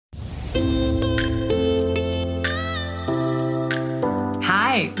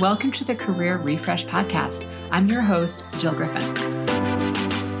Hi, welcome to the Career Refresh Podcast. I'm your host, Jill Griffin.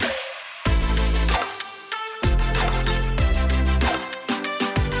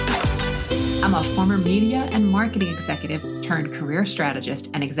 I'm a former media and marketing executive turned career strategist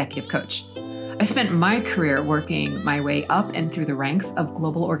and executive coach. I spent my career working my way up and through the ranks of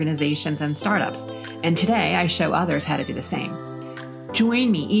global organizations and startups, and today I show others how to do the same. Join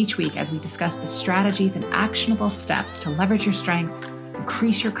me each week as we discuss the strategies and actionable steps to leverage your strengths,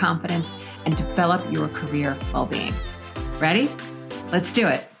 increase your confidence, and develop your career well-being. Ready? Let's do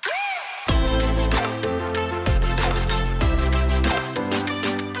it.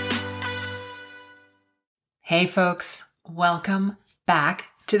 Hey folks, welcome back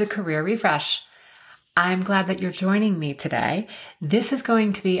to the Career Refresh. I'm glad that you're joining me today. This is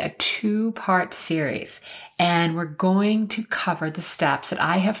going to be a two-part series, and we're going to cover the steps that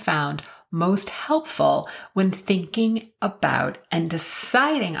I have found most helpful when thinking about and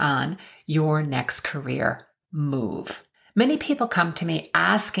deciding on your next career move. Many people come to me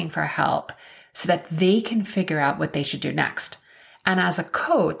asking for help so that they can figure out what they should do next. And as a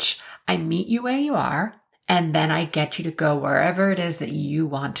coach, I meet you where you are, and then I get you to go wherever it is that you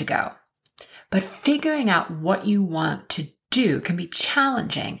want to go. But figuring out what you want to do can be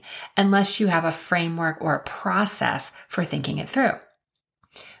challenging unless you have a framework or a process for thinking it through.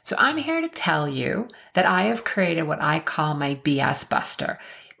 So I'm here to tell you that I have created what I call my BS Buster,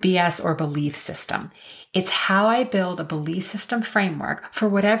 BS or belief system. It's how I build a belief system framework for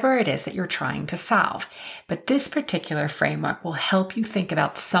whatever it is that you're trying to solve. But this particular framework will help you think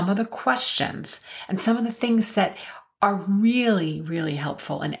about some of the questions and some of the things that are really, really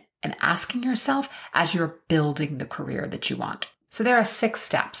helpful in asking yourself as you're building the career that you want. So there are 6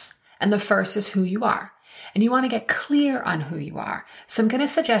 steps, and the first is who you are. And you want to get clear on who you are. So I'm going to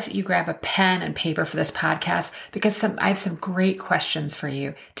suggest that you grab a pen and paper for this podcast because I have some great questions for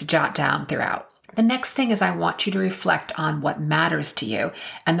you to jot down throughout. The next thing is I want you to reflect on what matters to you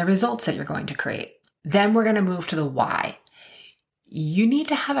and the results that you're going to create. Then we're going to move to the why. You need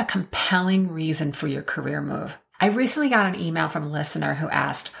to have a compelling reason for your career move. I recently got an email from a listener who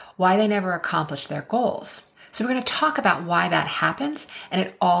asked why they never accomplished their goals. So we're going to talk about why that happens, and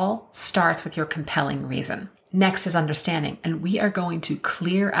it all starts with your compelling reason. Next is understanding, and we are going to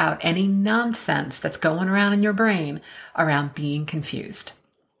clear out any nonsense that's going around in your brain around being confused.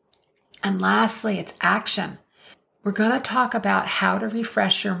 And lastly, it's action. We're going to talk about how to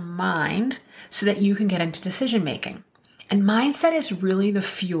refresh your mind so that you can get into decision making. And mindset is really the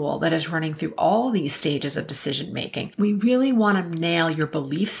fuel that is running through all these stages of decision making. We really want to nail your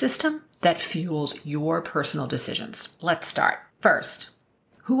belief system that fuels your personal decisions. Let's start. First,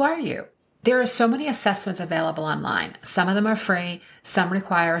 who are you? There are so many assessments available online. Some of them are free, some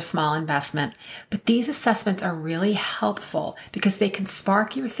require a small investment, but these assessments are really helpful because they can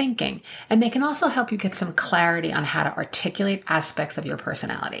spark your thinking, and they can also help you get some clarity on how to articulate aspects of your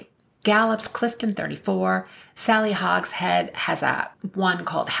personality. Gallup's Clifton34, Sally Hogshead has one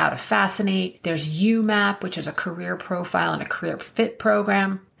called How to Fascinate. There's UMAP, which is a career profile and a career fit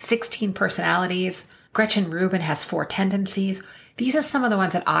program. 16 personalities. Gretchen Rubin has 4 tendencies. These are some of the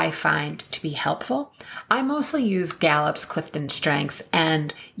ones that I find to be helpful. I mostly use Gallup's CliftonStrengths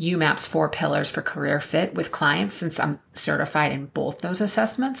and UMAP's 4 pillars for career fit with clients since I'm certified in both those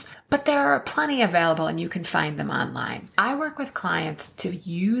assessments, but there are plenty available and you can find them online. I work with clients to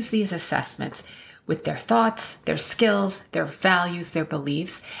use these assessments with their thoughts, their skills, their values, their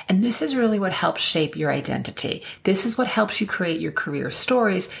beliefs, and this is really what helps shape your identity. This is what helps you create your career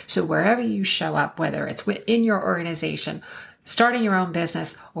stories, so wherever you show up, whether it's within your organization, starting your own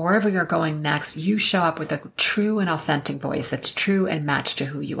business, or wherever you're going next, you show up with a true and authentic voice that's true and matched to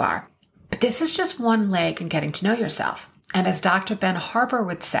who you are. But this is just one leg in getting to know yourself. And as Dr. Ben Harper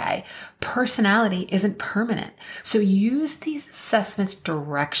would say, personality isn't permanent. So use these assessments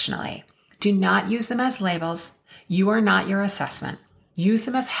directionally. Do not use them as labels. You are not your assessment. Use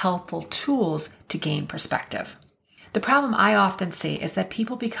them as helpful tools to gain perspective. The problem I often see is that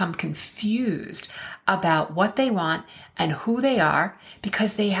people become confused about what they want and who they are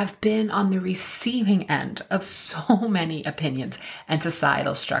because they have been on the receiving end of so many opinions and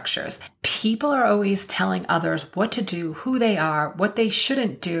societal structures. People are always telling others what to do, who they are, what they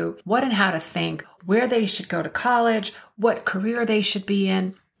shouldn't do, what and how to think, where they should go to college, what career they should be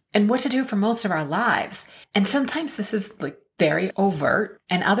in, and what to do for most of our lives. And sometimes this is very overt,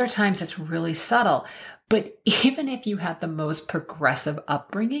 and other times it's really subtle. But even if you had the most progressive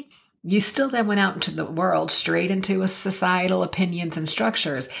upbringing, you still then went out into the world straight into societal opinions and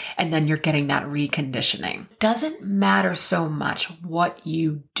structures, and then you're getting that reconditioning. Doesn't matter so much what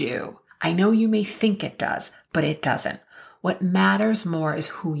you do. I know you may think it does, but it doesn't. What matters more is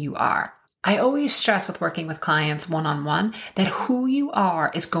who you are. I always stress with working with clients one-on-one that who you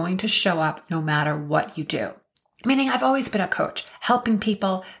are is going to show up no matter what you do. Meaning I've always been a coach, helping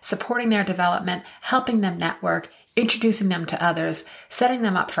people, supporting their development, helping them network, introducing them to others, setting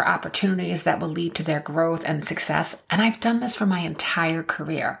them up for opportunities that will lead to their growth and success. And I've done this for my entire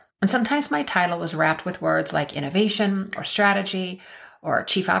career. And sometimes my title was wrapped with words like innovation or strategy or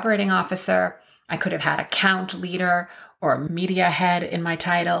chief operating officer. I could have had account leader or media head in my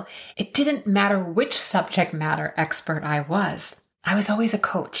title. It didn't matter which subject matter expert I was. I was always a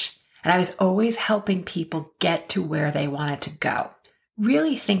coach, and I was always helping people get to where they wanted to go.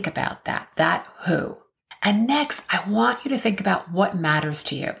 Really think about that who. And next, I want you to think about what matters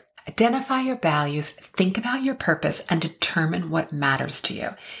to you. Identify your values, think about your purpose, and determine what matters to you.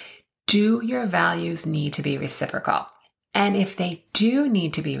 Do your values need to be reciprocal? And if they do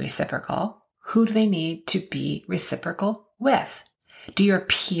need to be reciprocal, who do they need to be reciprocal with? Do your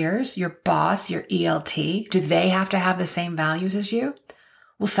peers, your boss, your ELT, do they have to have the same values as you?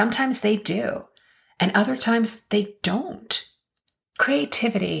 Well, sometimes they do, and other times they don't.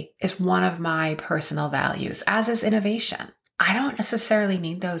 Creativity is one of my personal values, as is innovation. I don't necessarily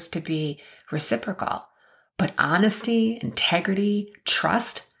need those to be reciprocal, but honesty, integrity,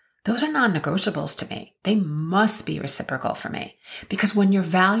 trust, those are non-negotiables to me. They must be reciprocal for me, because when your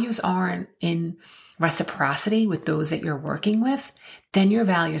values aren't in reciprocity with those that you're working with, then your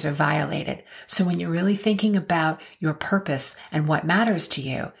values are violated. So when you're really thinking about your purpose and what matters to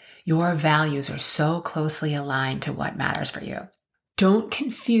you, your values are so closely aligned to what matters for you. Don't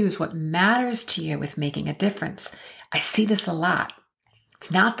confuse what matters to you with making a difference. I see this a lot. It's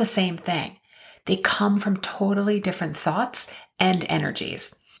not the same thing. They come from totally different thoughts and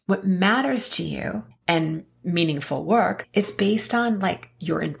energies. What matters to you and meaningful work is based on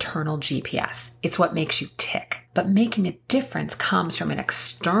your internal GPS. It's what makes you tick. But making a difference comes from an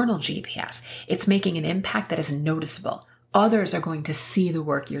external GPS. It's making an impact that is noticeable. Others are going to see the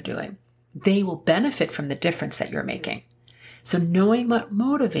work you're doing. They will benefit from the difference that you're making. So knowing what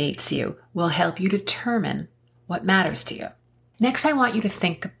motivates you will help you determine what matters to you. Next, I want you to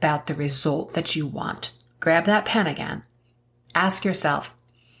think about the result that you want. Grab that pen again. Ask yourself,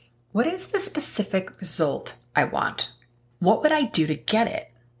 what is the specific result I want? What would I do to get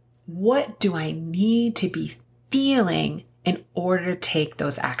it? What do I need to be feeling in order to take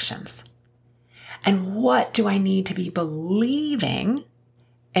those actions? And what do I need to be believing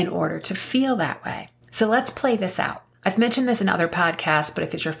in order to feel that way? So let's play this out. I've mentioned this in other podcasts, but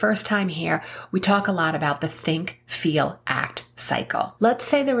if it's your first time here, we talk a lot about the think, feel, act cycle. Let's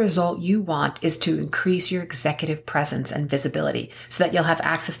say the result you want is to increase your executive presence and visibility so that you'll have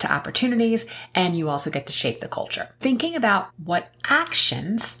access to opportunities and you also get to shape the culture. Thinking about what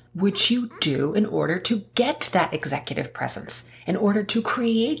actions would you do in order to get to that executive presence, in order to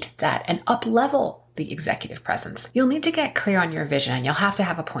create that and up-level the executive presence. You'll need to get clear on your vision and you'll have to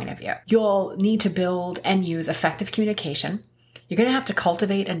have a point of view. You'll need to build and use effective communication. You're going to have to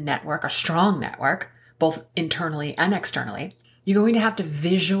cultivate a network, a strong network, both internally and externally. You're going to have to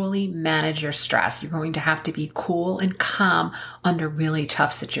visually manage your stress. You're going to have to be cool and calm under really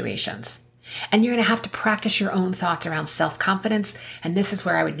tough situations. And you're going to have to practice your own thoughts around self-confidence. And this is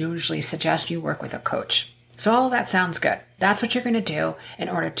where I would usually suggest you work with a coach. So all of that sounds good. That's what you're going to do in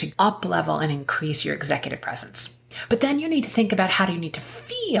order to up-level and increase your executive presence. But then you need to think about how do you need to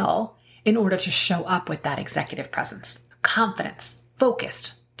feel in order to show up with that executive presence. Confidence,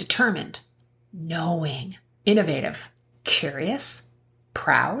 focused, determined, knowing, innovative, curious,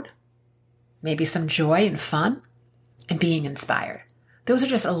 proud, maybe some joy and fun, and being inspired. Those are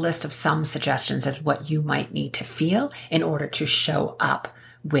just a list of some suggestions of what you might need to feel in order to show up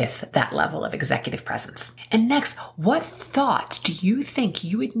with that level of executive presence. And next, what thoughts do you think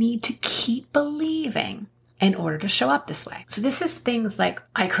you would need to keep believing in order to show up this way? So this is things like,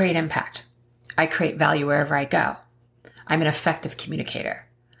 I create impact. I create value wherever I go. I'm an effective communicator.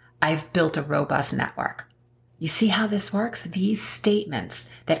 I've built a robust network. You see how this works? These statements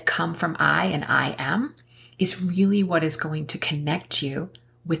that come from I and I am is really what is going to connect you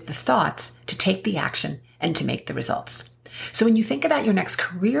with the thoughts to take the action and to make the results. So when you think about your next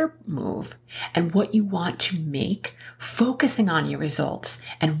career move and what you want to make, focusing on your results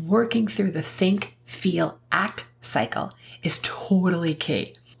and working through the think, feel, act cycle is totally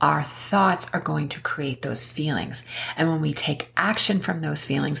key. Our thoughts are going to create those feelings. And when we take action from those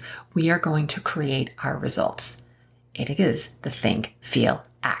feelings, we are going to create our results. It is the think, feel,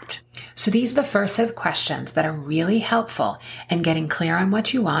 act. So these are the first set of questions that are really helpful in getting clear on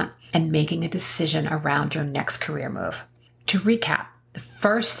what you want and making a decision around your next career move. To recap, the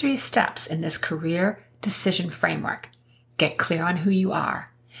first 3 steps in this career decision framework: get clear on who you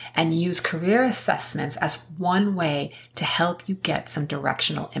are, and use career assessments as one way to help you get some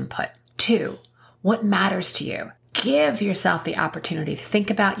directional input. 2, what matters to you? Give yourself the opportunity to think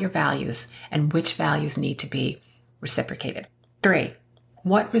about your values and which values need to be reciprocated. 3,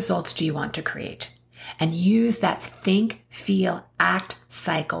 what results do you want to create? And use that think, feel, act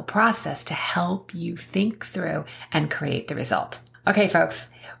cycle process to help you think through and create the result. Okay, folks,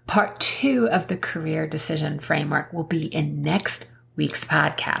 part 2 of the career decision framework will be in next week's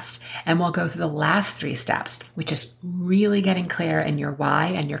podcast. And we'll go through the last 3 steps, which is really getting clear in your why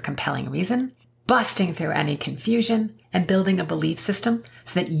and your compelling reason, busting through any confusion, and building a belief system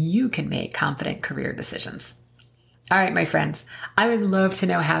so that you can make confident career decisions. All right, my friends, I would love to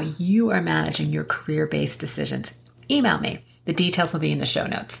know how you are managing your career-based decisions. Email me. The details will be in the show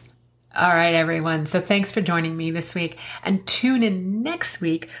notes. All right, everyone. So thanks for joining me this week, and tune in next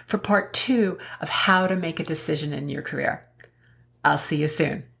week for part 2 of how to make a decision in your career. I'll see you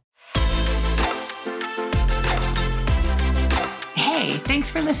soon. Hey, thanks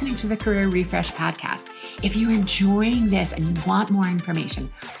for listening to the Career Refresh podcast. If you're enjoying this and you want more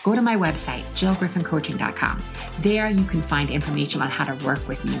information, go to my website, jillgriffincoaching.com. There you can find information on how to work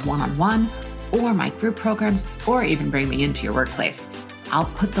with me one-on-one or my group programs, or even bring me into your workplace. I'll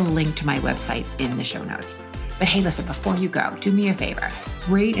put the link to my website in the show notes. But hey, listen, before you go, do me a favor,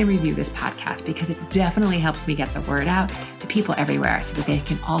 rate and review this podcast because it definitely helps me get the word out to people everywhere so that they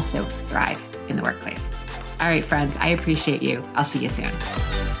can also thrive in the workplace. All right, friends, I appreciate you. I'll see you soon.